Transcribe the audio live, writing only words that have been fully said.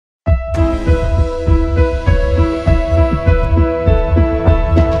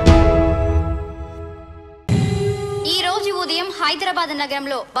హైదరాబాద్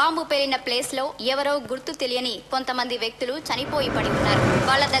నగరంలో bomb పేలిన place లో ఎవరో గుర్తు తెలియని కొంతమంది వ్యక్తులు చనిపోయి పడి ఉన్నారు.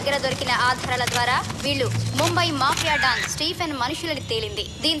 వాళ్ళ దగ్గర దొరికిన ఆధారాల ద్వారా వీళ్ళు ముంబై మాఫియా డాన్ స్టీఫెన్ మనుషులని తేలింది.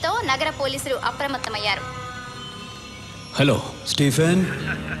 దీంతో నగర పోలీసులు అప్రమత్తమయ్యారు. Hello Stephen,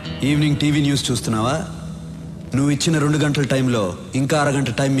 evening TV news చూస్తున్నావా? నువ్వు ఇచ్చిన 2 గంటల టైంలో ఇంకా అరగంట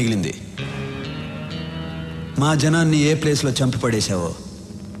టైం మిగిలింది. మా జనాన్ని ఏ ప్లేస్లో చంపి పడేశావో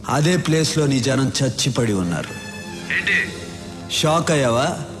అదే ప్లేస్లో నీ జనం చచ్చిపడి ఉన్నారు. ఏంటి షాక్ అయ్యావా?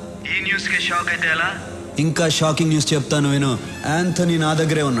 ఈ న్యూస్కి షాక్ అయితే ఎలా? ఇంకా షాకింగ్ న్యూస్ చెప్తాను విను. యాంథనీ నా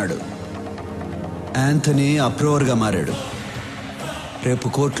దగ్గరే ఉన్నాడు. యాంథనీ అప్రూవర్గా మారాడు. రేపు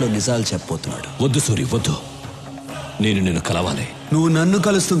కోర్టులో నిజాలు చెప్పబోతున్నాడు. వద్దు సూరి, వద్దు. నేను నిన్ను కలవాలి. నువ్వు నన్ను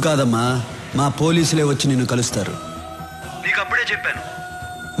కలుస్తూ కాదమ్మా, మా పోలీసులే వచ్చి నిన్ను కలుస్తారు. నీకు అప్పుడే చెప్పాను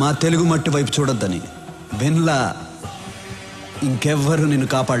మా తెలుగు మట్టి వైపు చూడొద్దని. విన్లా, ఇంకెవ్వరు నిన్ను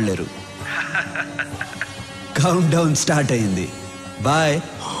కాపాడలేరు. కౌంట్ డౌన్ స్టార్ట్ అయింది. బాయ్.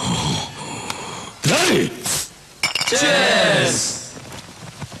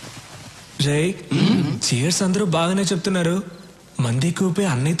 రే, చీర్స్ అందరూ బాగానే చెప్తున్నారు. మంది కూపే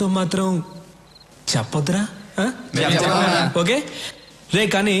అన్నయ్యతో మాత్రం చెప్పొద్దురా. ఓకే రే,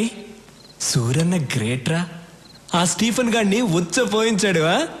 కానీ సూరన్న గ్రేట్ రా. ఆ స్టీఫెన్ గాడిని ఉచ్చపోయించాడు.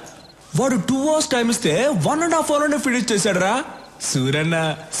 వాడు 2 hours టైం ఇస్తే 1.5 hour ఫినిష్ చేశాడు రా.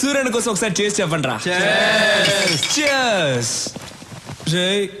 సూరన్న కోసం ఒకసారి చేసి చెప్పండి రా. రే,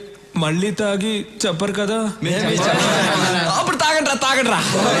 మళ్ళీ తాగి చెప్పరు కదా? అప్పుడు తాగండి రా.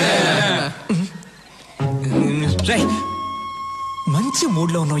 రే, మంచి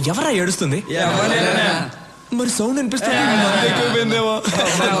మూడ్ లో ఉన్నావు. ఎవరా ఏడుస్తుంది? మరి సౌండ్ అనిపిస్తుంది.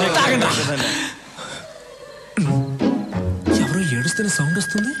 ఎవరో ఏడుస్తున్న సౌండ్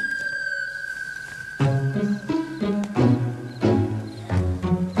వస్తుంది.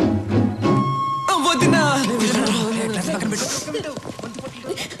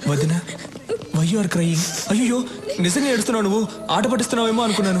 వదినా, వై యు ఆర్ క్రయింగ్? అయ్యో, నిజంగా ఏడుస్తున్నావు? నువ్వు ఆట పట్టిస్తున్నావేమో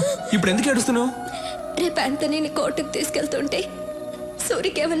అనుకున్నాను. ఇప్పుడు ఎందుకు ఏడుస్తున్నావు? రేపు యాంథనీని కోర్టుకు తీసుకెళ్తుంటే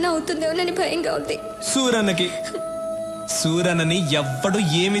సూరికి ఏమన్నా అవుతుందేమోనని భయంగా ఉంది. సూరన్నని ఎవ్వడు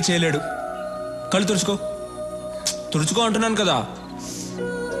ఏమీ చేయలేడు. కళ్ళు తుడుచుకో అంటున్నాను కదా.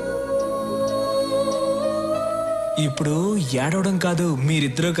 ఇప్పుడు ఏడవడం కాదు,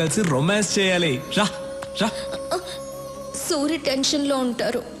 మీరిద్దరూ కలిసి రొమాన్స్ చేయాలి. రా రా. సూరి టెన్షన్ లో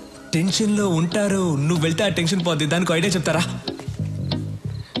ఉంటారు. నువ్వు వెళ్తే ఆ టెన్షన్ పోద్ది. దానికి ఐడియా చెప్తారా?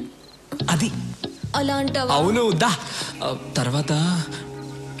 అది అలా అంటావా? అవును, దా. తర్వాత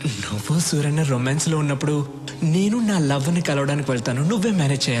నువ్వు సూరన్న రొమాన్స్ లో ఉన్నప్పుడు నేను నా లవ్ ని కలవడానికి వెళ్తాను. నువ్వే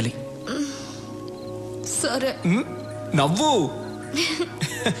మేనేజ్ చేయాలి. సరే. నవ్వు.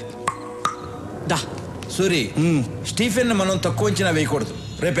 దా. సూరి, స్టీఫెన్ మనం తక్కువ అంచనా వేయకూడదు.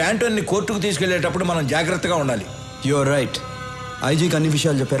 రేపు యాంటోని కోర్టుకు తీసుకెళ్లేటప్పుడు మనం జాగ్రత్తగా ఉండాలి. You are right. ఐజీకి అన్ని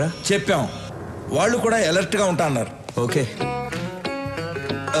విషయాలు చెప్పారా? చెప్పాం. వాళ్ళు కూడా అలర్ట్ గా ఉంటా అన్నారు. ఓకే,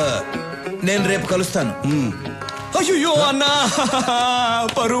 నేను రేపు కలుస్తాను. అయ్యో అన్నా,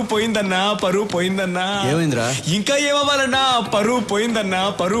 పరువు పోయిందన్నా. ఏమైందిరా? ఇంకా ఏమవ్వాలన్నా? పరువు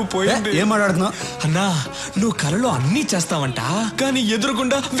పోయింది. ఏం మాట్లాడుతున్నావు అన్నా? నువ్వు కలలో అన్నీ చేస్తావంట, కానీ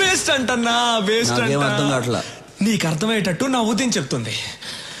ఎదురుకుండా వేస్ట్ అంటన్నా. అర్థం కావట్లా. నీకు అర్థమయ్యేటట్టు నా ఉదయం చెప్తుంది.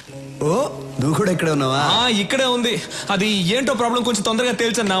 ఓ, నువ్వు కూడా ఇక్కడే ఉన్నావా? ఇక్కడే ఉంది. అది ఏంటో ప్రాబ్లం కొంచెం తొందరగా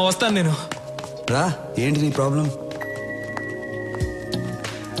తేల్చన్నా. వస్తాను నేను. రా. ఏంటి నీ ప్రాబ్లం?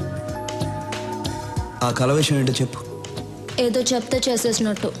 ఆ కల విషయం ఏంటో చెప్పు. ఏదో చెప్తే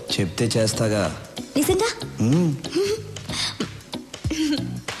చేసేసినట్టు. చెప్తే చేస్తాగా. నిజంగా?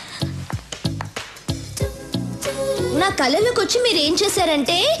 నా కళలోకి వచ్చి మీరు ఏం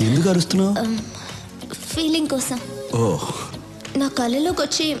చేశారంటే. ఎందుకు అరుస్తున్నావు? ఫీలింగ్ కోసం. ఓ. నా కళలోకి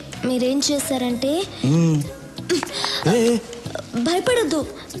వచ్చి మీరేం చేశారంటే. భయపడద్దు,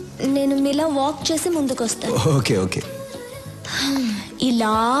 నేను మీలా వాక్ చేసి ముందుకు వస్తాను. Okay okay.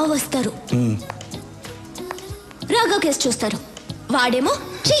 ఇలా వస్తారు. రాగా కేసు చూస్తారు. వాడేమో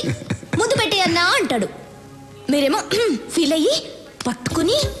ముందు పెట్టే అన్నా అంటాడు. మీరేమో ఫీల్ అయ్యి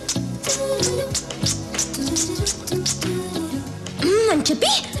పట్టుకుని అని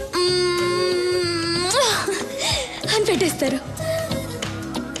చెప్పి అని పెట్టేస్తారు.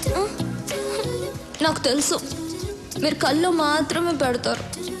 నాకు తెలుసు మీరు కళ్ళు మాత్రమే పెడతారు,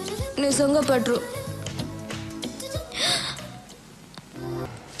 నిజంగా పెట్టరు.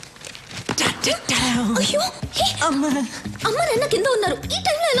 అయ్యో, అమ్మ నాన్న కింద ఉన్నారు. ఈ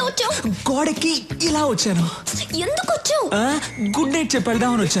టైంలో ఎలా వచ్చావు? గోడకి ఇలా వచ్చాను. ఎందుకు వచ్చావు? గుడ్ నైట్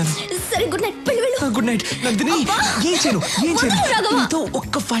చెప్పేద్దామని వచ్చాను. సరే, good night. Good night Nandini. ఏం చేయను నీతో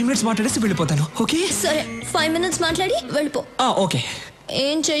ఒక్క 5 minutes మాట్లాడేసి వెళ్ళిపోతాను. ఓకే? సరే, 5 minutes మాట్లాడి వెళ్ళిపో. ఓకే.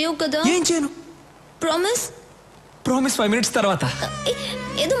 ఏం చెయ్యవు కదా? ఏం చేయను. ప్రామిస్? ప్రామిస్ 5 minutes తర్వాత.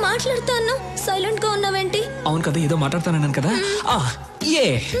 ఏదో మాట్లాడుతా అన్నా, సైలెంట్ గా ఉన్నావేంటి? అవును కదా, ఏదో మాట్లాడుతానన్నాను కదా. ఏ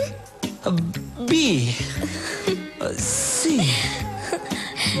బి సి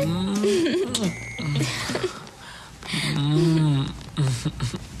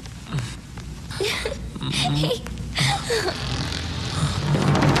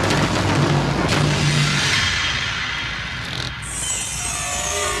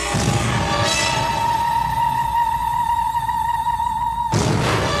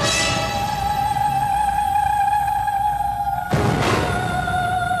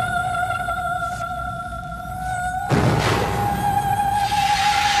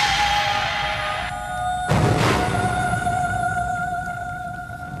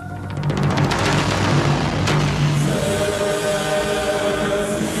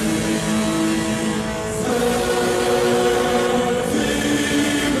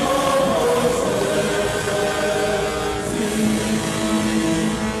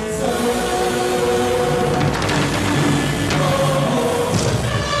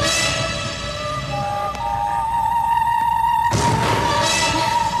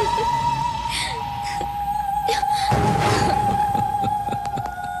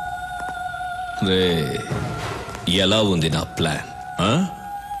రే, ఎలా ఉంది నా ప్లాన్?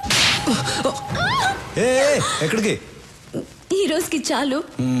 ఎక్కడికి? ఈ రోజుకి చాలు,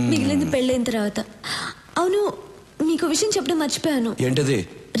 మిగిలింది పెళ్ళైన తర్వాత. అవును, మీకు విషయం చెప్పడం మర్చిపోయాను. ఏంటది?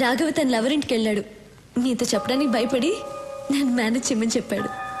 రాఘవ తన లవర్ ఇంటికి వెళ్ళాడు. మీతో చెప్పడానికి భయపడి నన్ను మేనేజ్ చేయమని చెప్పాడు.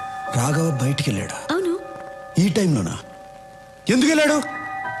 రాఘవ బయటికి వెళ్ళాడా? అవును. ఈ టైంలోనా? ఎందుకు వెళ్ళాడు?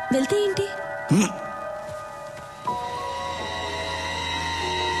 వెళ్తే ఏంటి?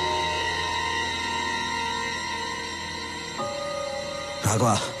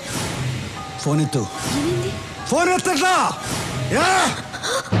 రాఘవ, ఫోన్ ఎత్తు. ఏమైంది? ఫోన్ ఎత్తట్లా?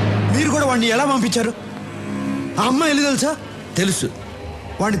 మీరు కూడా వాడిని ఎలా పంపించారు? ఆ అమ్మాయి వెళ్ళి తెలుసా? తెలుసు.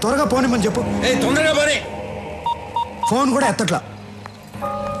 వాడిని త్వరగా పోనిమ్మని చెప్పు. తొందరగా పోనీ. ఫోన్ కూడా ఎత్తట్లా.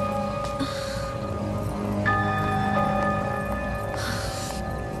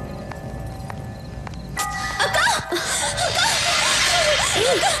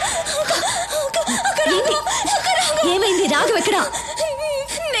 ఏమైంది? రాఘవ ఎక్కడ?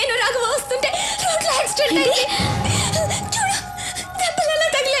 నేను రాఘవ వస్తుంటే రోడ్లో యాక్సిడెంట్ అయింది. చూడు, దెబ్బలు ఎలా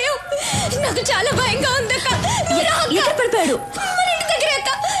తగిలాయో. నాకు చాలా భయంగా ఉంది. ఎక్కడ పడిపోయాడు?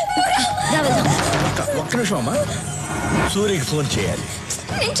 ఒక్క నిమిషం అమ్మా, సూర్యకి ఫోన్ చేయాలి.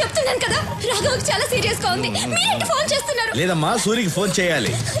 నేను చెప్తున్నాను కదా, రాఘవకి చాలా సీరియస్ గా ఉంది. మీరేంటి ఫోన్ చేస్తున్నారు? లేదమ్మా, సూర్యకి ఫోన్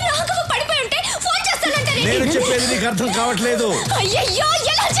చేయాలి. రాఘవ పడిపోయి ఉంటే ఫోన్ చేస్తానంటే నేను చెప్పేది నీకు అర్థం కావట్లేదు. అయ్యయ్యో,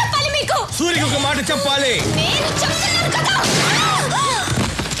 ఎలా చెప్పాలి మీకు? సూర్యకి ఒక మాట చెప్పాలి. నేను చెప్తున్నాను కదా.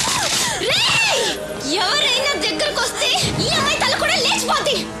 రేయ్, ఎవరైనా దగ్గరకు వస్తే ఈ అమ్మాయి తల కూడా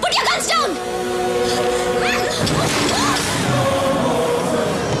లేచిపోద్ది. Put your guns down.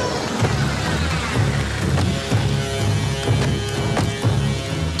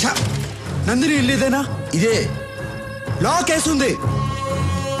 Nandini ఇల్లేదేనా? ఇదే. లాక్ వేస్తుంది.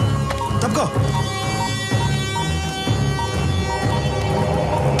 తప్పుకో.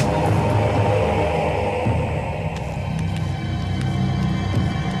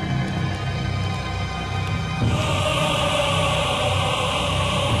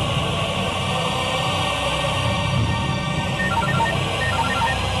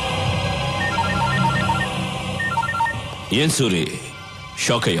 ఏం సూరి,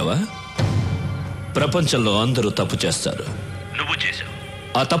 షాక్ అయ్యావా? ప్రపంచంలో అందరూ తప్పు చేస్తారు, నువ్వు చేశావు.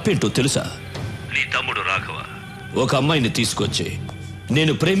 ఆ తప్పేంటో తెలుసా? నీ తమ్ముడు రాఘవ ఒక అమ్మాయిని తీసుకొచ్చి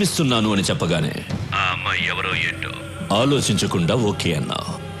నేను ప్రేమిస్తున్నాను అని చెప్పగానే ఆ అమ్మాయి ఎవరో ఏంటో ఆలోచించకుండా ఓకే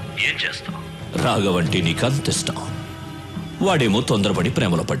అన్నావు. ఏం చేస్తావు? రాఘవ అంటే నీకంత ఇష్టం. వాడేమో తొందరపడి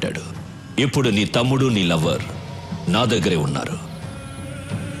ప్రేమలో పడ్డాడు. ఇప్పుడు నీ తమ్ముడు, నీ లవ్వర్ నా దగ్గరే ఉన్నారు.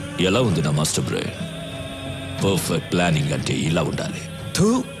 ఎలా ఉంది నా మాస్టర్ బ్రెయిన్? పర్ఫెక్ట్ ప్లానింగ్ అంటే ఇలా ఉండాలి.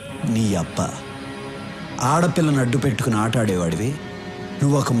 నీ అబ్బ, ఆడపిల్లను అడ్డు పెట్టుకుని ఆటాడేవాడివి.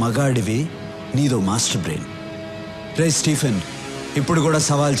 నువ్వు ఒక మగాడివి, నీదో మాస్టర్ బ్రెయిన్. రే స్టీఫెన్, ఇప్పుడు కూడా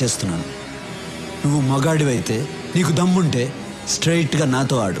సవాల్ చేస్తున్నాను. నువ్వు మగాడివైతే, నీకు దమ్ముంటే స్ట్రైట్గా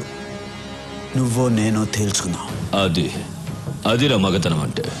నాతో ఆడు. నువ్వో నేనో తేల్చుకుందాం. అదిరా మగతనం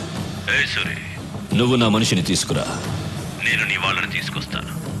అంటే. నువ్వు నా మనిషిని తీసుకురా, నేను నీ వాళ్ళని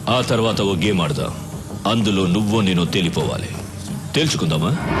తీసుకొస్తాను. ఆ తర్వాత ఓ గేమ్ ఆడదాం. అందులో నువ్వో నేను తేలిపోవాలి.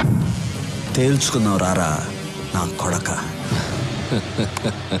 తేల్చుకుందామా? తేల్చుకుందాం రారా నా కొడక.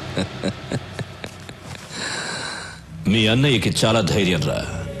 మీ అన్నయ్యకి చాలా ధైర్యం రా.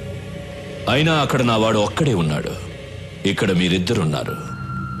 అయినా అక్కడ నా వాడు ఒక్కడే ఉన్నాడు, ఇక్కడ మీరిద్దరున్నారు.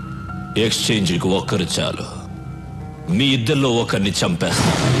 ఎక్స్చేంజ్కి ఒక్కరు చాలు. మీ ఇద్దరిలో ఒకరిని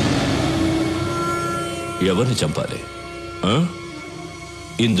చంపేస్తా. ఎవరిని చంపాలి?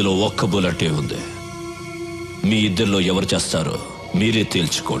 ఇందులో ఒక్క బుల్లెటే ఉంది. మీ ఇద్దరిలో ఎవరు చేస్తారో మీరే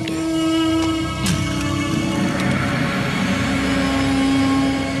తేల్చుకోండి.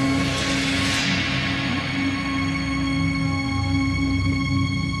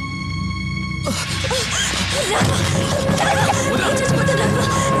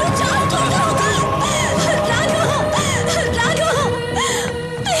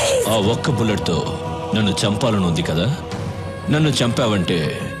 ఆ ఒక్క బుల్లెట్తో నన్ను చంపాలని ఉంది కదా. నన్ను చంపావంటే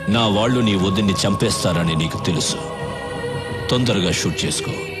నా వాళ్ళు నీ వదిన్ని చంపేస్తారని నీకు తెలుసు. తొందరగా షూట్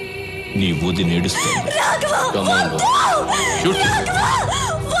చేసుకో. నీ వదిని ఏడుస్తుంది.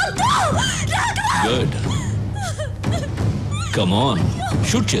 గుడ్. కమాన్,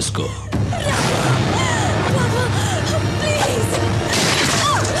 షూట్ చేసుకో.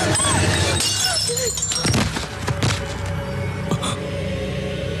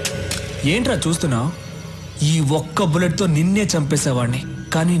 ఏంట్రా చూస్తున్నావు? ఈ ఒక్క బుల్లెట్తో నిన్నే చంపేసేవాడిని,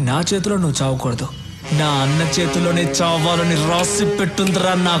 కానీ నా చేతిలో నువ్వు చావకూడదు. నా అన్న చేతిలోనే చావాలని రాసి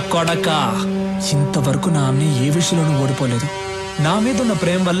పెట్టుందిరా నా కొడక. ఇంతవరకు నా అన్న ఏ విషయంలోనూ ఓడిపోలేదు. నా మీద ఉన్న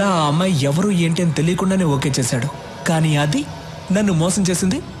ప్రేమ వల్ల ఆ అమ్మాయి ఎవరు ఏంటి అని తెలియకుండానే ఓకే చేశాడు. కానీ అది నన్ను మోసం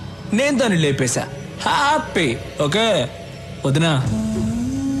చేసింది. నేను దాన్ని లేపేశా. హ్యాపీ. ఓకే వదినా,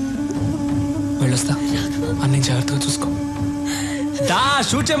 వెళ్ళొస్తా. అన్ని జాగ్రత్తగా చూసుకో. దా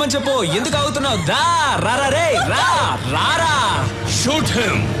షూట్ చేయమని చెప్పు. ఎందుకు అవుతున్నావు? దా రా రే రా రా. Shoot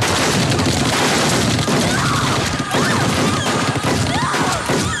him.